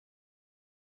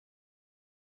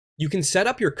You can set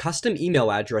up your custom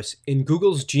email address in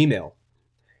Google's Gmail.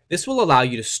 This will allow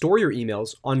you to store your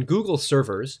emails on Google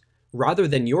servers rather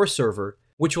than your server,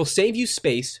 which will save you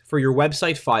space for your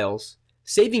website files,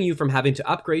 saving you from having to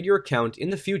upgrade your account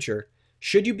in the future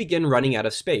should you begin running out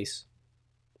of space.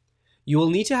 You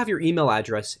will need to have your email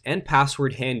address and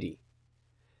password handy.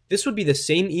 This would be the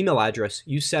same email address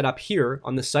you set up here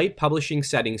on the site publishing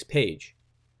settings page.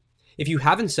 If you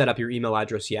haven't set up your email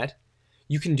address yet,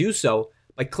 you can do so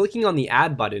by clicking on the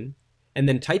Add button and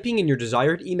then typing in your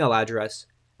desired email address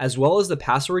as well as the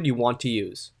password you want to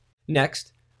use.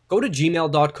 Next, go to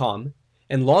gmail.com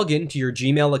and log in to your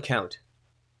Gmail account.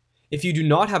 If you do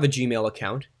not have a Gmail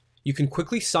account, you can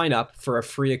quickly sign up for a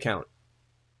free account.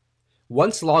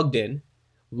 Once logged in,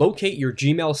 locate your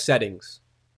Gmail settings.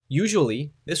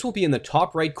 Usually, this will be in the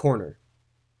top right corner.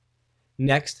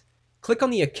 Next, click on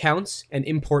the Accounts and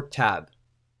Import tab.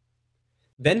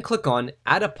 Then click on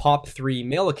Add a POP3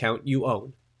 mail account you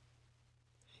own.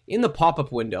 In the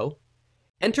pop-up window,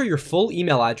 enter your full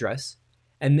email address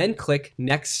and then click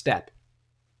Next Step.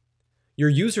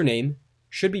 Your username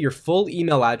should be your full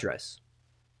email address.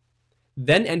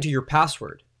 Then enter your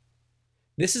password.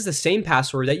 This is the same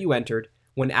password that you entered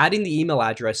when adding the email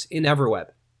address in EverWeb.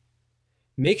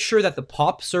 Make sure that the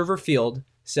POP server field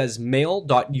says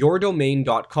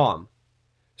mail.yourdomain.com.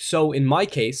 So in my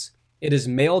case, it is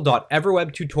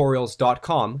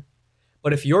mail.everwebtutorials.com,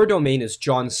 but if your domain is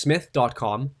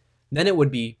johnsmith.com, then it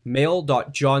would be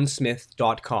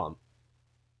mail.johnsmith.com.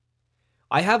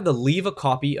 I have the Leave a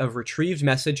copy of retrieved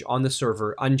message on the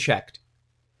server unchecked.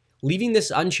 Leaving this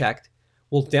unchecked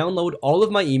will download all of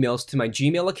my emails to my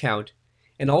Gmail account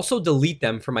and also delete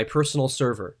them from my personal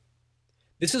server.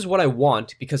 This is what I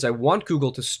want because I want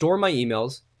Google to store my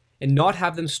emails and not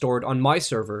have them stored on my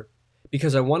server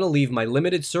because I want to leave my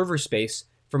limited server space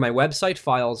for my website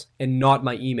files and not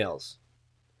my emails.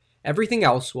 Everything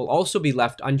else will also be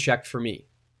left unchecked for me.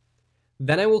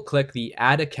 Then I will click the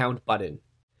Add Account button.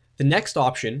 The next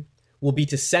option will be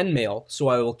to send mail, so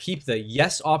I will keep the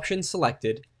Yes option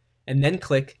selected and then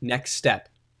click Next Step.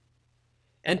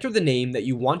 Enter the name that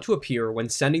you want to appear when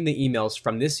sending the emails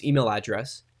from this email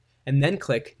address and then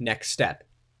click Next Step.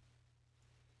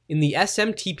 In the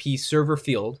SMTP server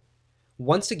field,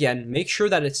 once again make sure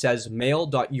that it says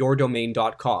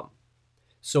mail.yourdomain.com.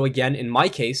 So again, in my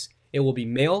case, it will be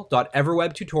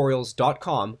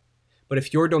mail.everwebtutorials.com, but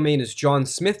if your domain is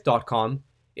johnsmith.com,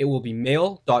 it will be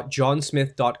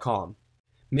mail.johnsmith.com.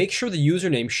 Make sure the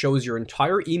username shows your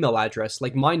entire email address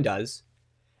like mine does,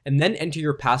 and then enter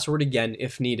your password again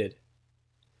if needed.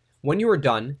 When you are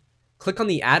done, click on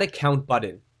the Add Account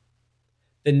button.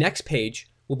 The next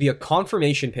page will be a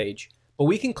confirmation page, but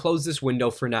we can close this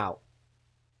window for now.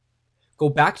 Go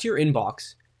back to your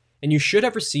inbox, and you should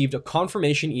have received a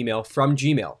confirmation email from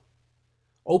Gmail.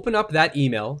 Open up that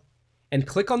email, and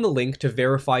click on the link to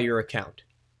verify your account.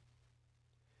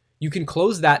 You can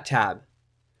close that tab.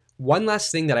 One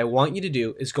last thing that I want you to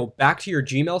do is go back to your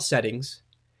Gmail settings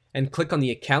and click on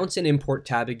the Accounts and Import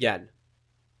tab again.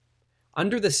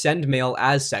 Under the Send Mail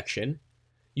As section,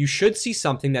 you should see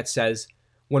something that says,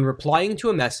 when replying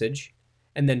to a message,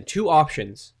 and then two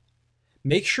options.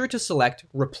 Make sure to select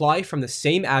Reply from the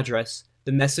same address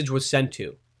the message was sent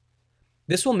to.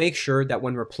 This will make sure that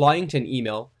when replying to an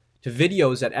email to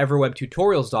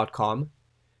videos@everwebtutorials.com,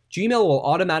 Gmail will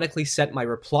automatically set my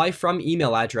reply from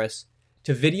email address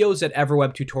to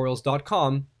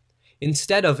videos@everwebtutorials.com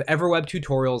instead of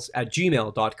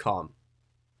everwebtutorials@gmail.com.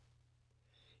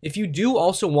 If you do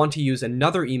also want to use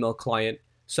another email client,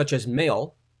 such as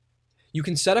Mail, you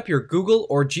can set up your Google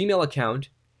or Gmail account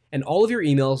and all of your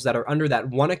emails that are under that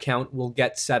one account will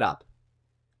get set up.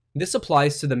 This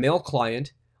applies to the Mail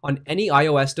client on any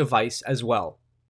iOS device as well.